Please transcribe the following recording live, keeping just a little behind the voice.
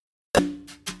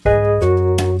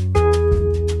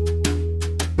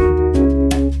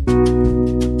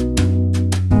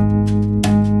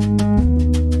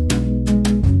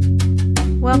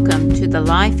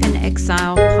Life in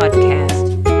Exile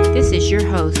podcast. This is your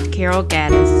host, Carol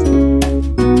Gaddis.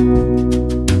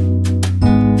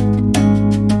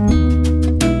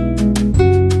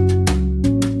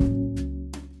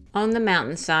 On the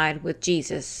Mountainside with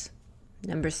Jesus,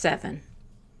 number 7.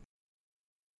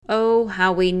 Oh,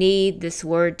 how we need this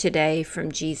word today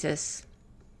from Jesus.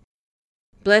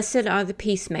 Blessed are the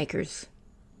peacemakers,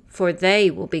 for they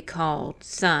will be called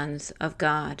sons of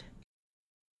God.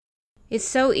 It's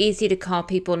so easy to call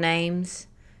people names,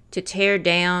 to tear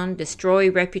down, destroy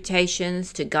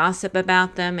reputations, to gossip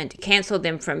about them, and to cancel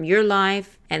them from your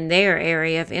life and their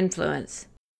area of influence.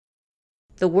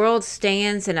 The world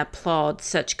stands and applauds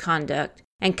such conduct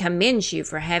and commends you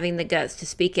for having the guts to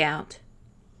speak out.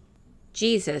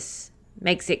 Jesus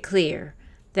makes it clear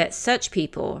that such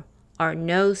people are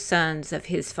no sons of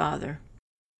his Father.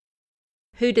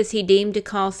 Who does he deem to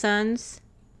call sons?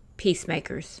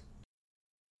 Peacemakers.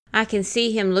 I can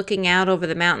see him looking out over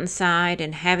the mountainside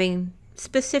and having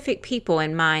specific people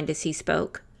in mind as he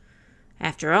spoke.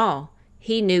 After all,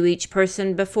 he knew each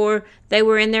person before they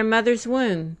were in their mother's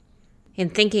womb. In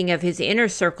thinking of his inner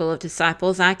circle of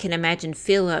disciples, I can imagine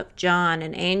Philip, John,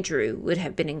 and Andrew would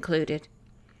have been included.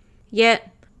 Yet,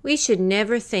 we should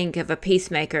never think of a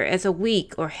peacemaker as a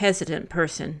weak or hesitant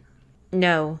person.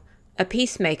 No, a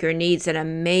peacemaker needs an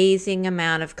amazing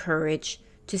amount of courage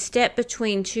to step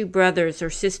between two brothers or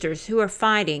sisters who are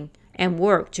fighting and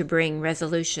work to bring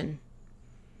resolution.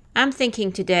 I'm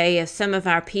thinking today of some of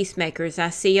our peacemakers I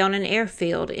see on an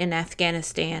airfield in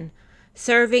Afghanistan,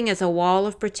 serving as a wall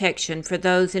of protection for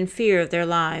those in fear of their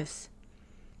lives.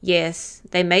 Yes,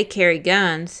 they may carry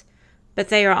guns, but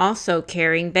they are also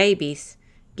carrying babies,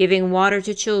 giving water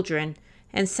to children,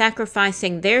 and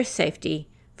sacrificing their safety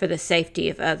for the safety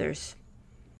of others.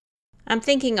 I'm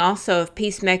thinking also of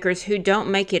peacemakers who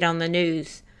don't make it on the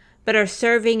news, but are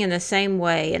serving in the same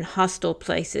way in hostile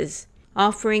places,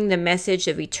 offering the message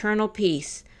of eternal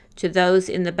peace to those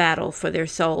in the battle for their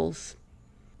souls.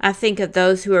 I think of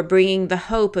those who are bringing the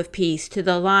hope of peace to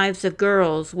the lives of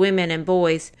girls, women, and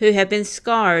boys who have been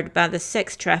scarred by the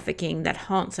sex trafficking that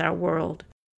haunts our world.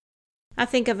 I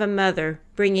think of a mother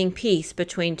bringing peace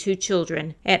between two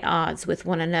children at odds with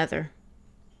one another.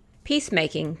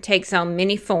 Peacemaking takes on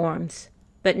many forms,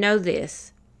 but know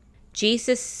this: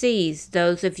 Jesus sees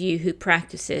those of you who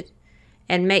practice it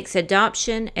and makes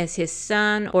adoption as his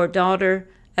son or daughter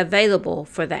available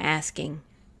for the asking.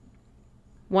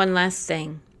 One last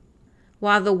thing.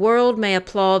 While the world may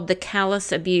applaud the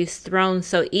callous abuse thrown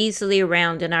so easily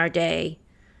around in our day,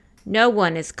 no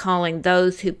one is calling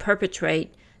those who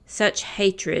perpetrate such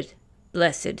hatred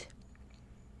blessed.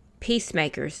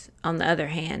 Peacemakers, on the other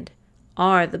hand,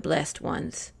 are the blessed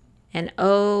ones, and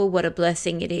oh, what a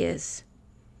blessing it is.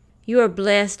 You are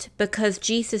blessed because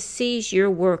Jesus sees your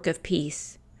work of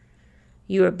peace.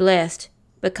 You are blessed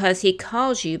because he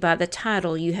calls you by the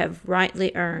title you have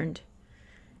rightly earned.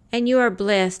 And you are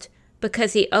blessed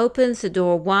because he opens the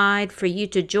door wide for you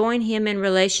to join him in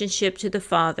relationship to the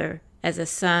Father as a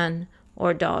son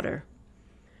or daughter.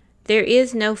 There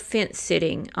is no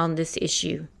fence-sitting on this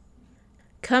issue.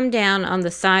 Come down on the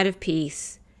side of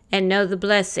peace and know the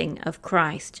blessing of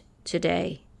Christ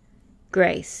today.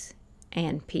 Grace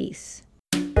and peace.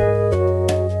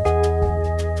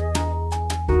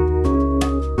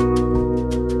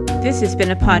 This has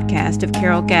been a podcast of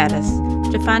Carol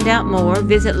Gaddis. To find out more,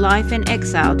 visit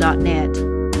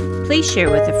lifeinexile.net. Please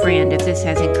share with a friend if this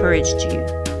has encouraged you.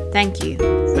 Thank you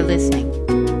for listening.